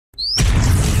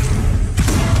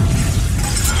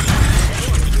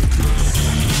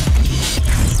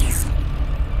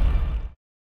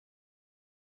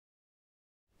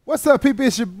What's up, people?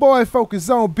 It's your boy Focus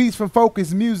on Beats from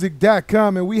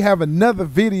FocusMusic.com, and we have another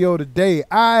video today.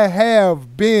 I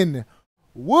have been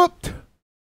whooped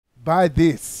by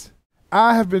this.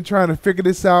 I have been trying to figure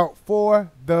this out for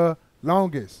the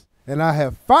longest, and I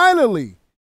have finally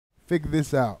figured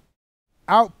this out.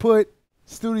 Output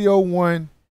Studio One.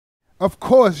 Of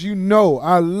course, you know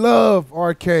I love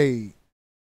arcade,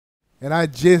 and I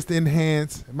just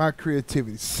enhance my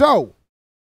creativity. So,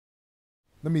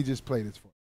 let me just play this for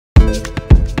you.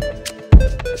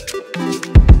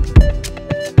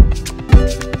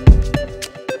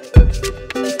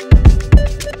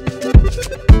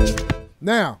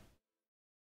 Now,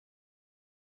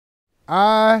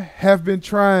 I've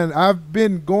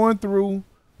been going through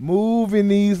moving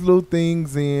these little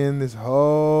things in this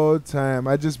whole time.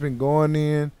 I just been going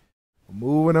in,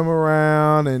 moving them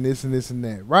around and this and this and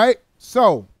that, right?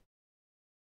 So,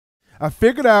 I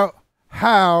figured out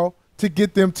how to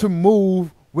get them to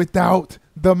move without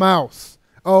the mouse.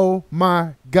 Oh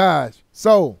my gosh.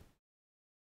 So,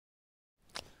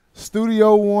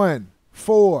 Studio One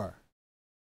 4.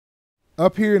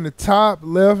 Up here in the top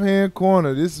left-hand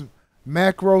corner, this is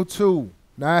Macro 2.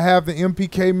 Now I have the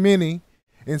MPK Mini,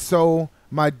 and so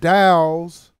my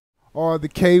dials are the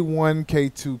K1,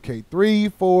 K2,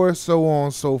 K3, 4, so on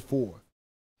and so forth.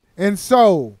 And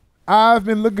so, I've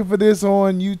been looking for this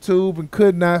on YouTube and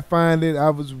could not find it. I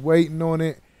was waiting on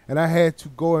it, and I had to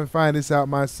go and find this out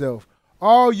myself.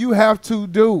 All you have to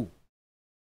do,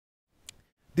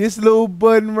 this little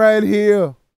button right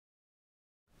here,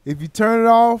 if you turn it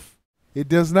off, it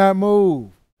does not move.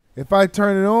 If I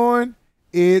turn it on,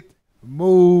 it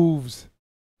moves.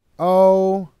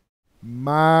 Oh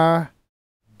my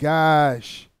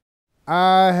gosh.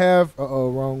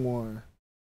 Wrong one.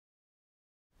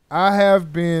 I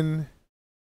have been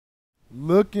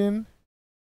looking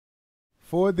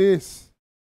for this.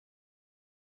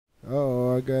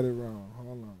 Oh, I got it wrong.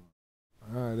 Hold on.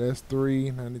 All right, that's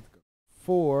 3. I need to go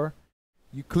 4.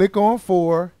 You click on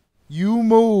 4. You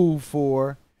move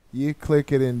 4. You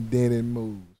click it and then it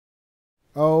moves.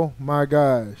 Oh my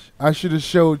gosh. I should have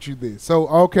showed you this. So,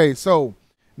 okay, so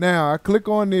now I click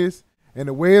on this, and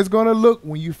the way it's going to look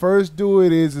when you first do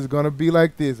it is it's going to be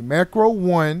like this. Macro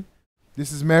 1.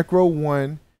 This is Macro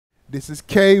 1. This is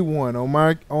K1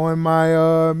 on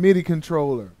my MIDI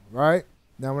controller, right?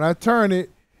 Now when I turn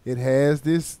it, it has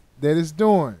this that it's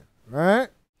doing, right?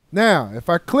 Now, if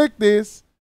I click this,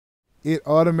 it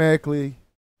automatically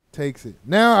takes it.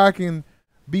 Now I can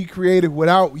be creative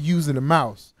without using the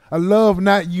mouse. I love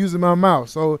not using my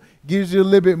mouse, so it gives you a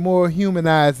little bit more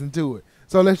humanizing to it.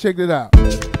 So let's check it out.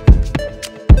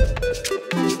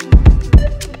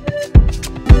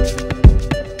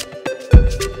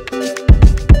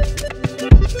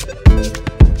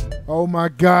 Oh my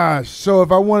gosh. So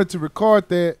if I wanted to record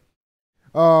that,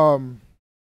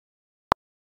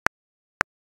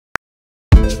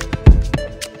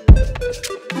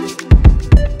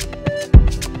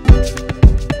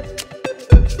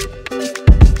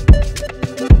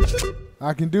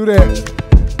 I can do that.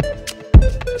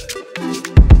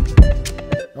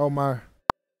 Oh my.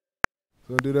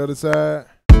 So do the other side.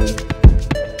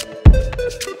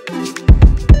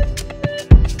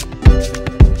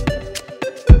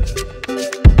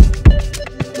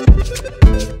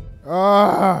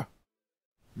 Ah,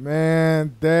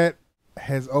 man, that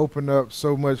has opened up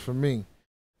so much for me.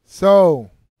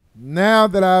 So now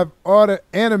that I've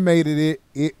animated it,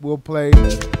 it will play.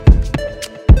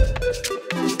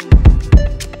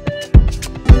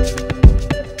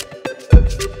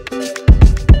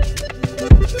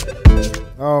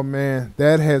 Oh man,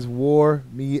 that has wore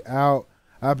me out.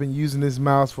 I've been using this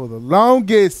mouse for the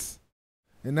longest,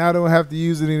 and now I don't have to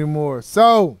use it anymore.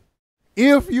 So,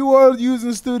 if you are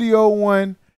using Studio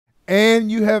One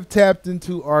and you have tapped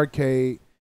into arcade,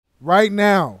 right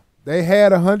now, they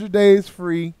had 100 days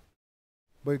free,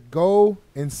 but go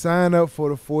and sign up for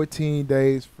the 14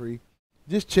 days free.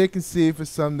 Just check and see if it's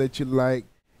something that you like.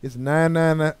 It's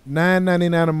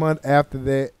 $9.99 a month after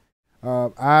that.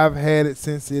 I've had it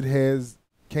since it has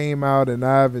came out, and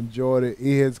I've enjoyed it.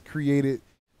 It has created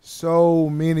so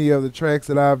many of the tracks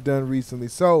that I've done recently.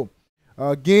 So,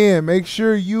 again, make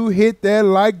sure you hit that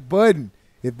like button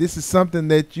if this is something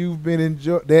that you've been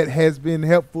that has been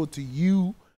helpful to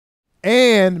you,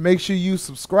 and make sure you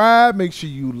subscribe, make sure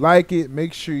you like it,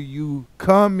 make sure you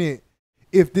comment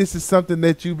if this is something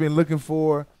that you've been looking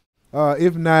for.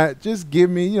 If not, just give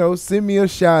me, send me a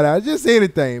shout out, just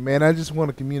anything, man. I just want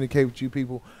to communicate with you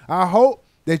people. I hope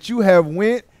that you have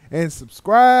went and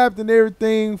subscribed and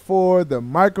everything for the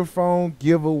microphone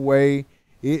giveaway.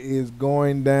 It is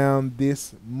going down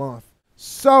this month.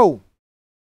 So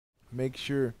make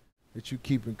sure that you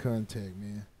keep in contact,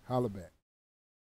 man. Holla back.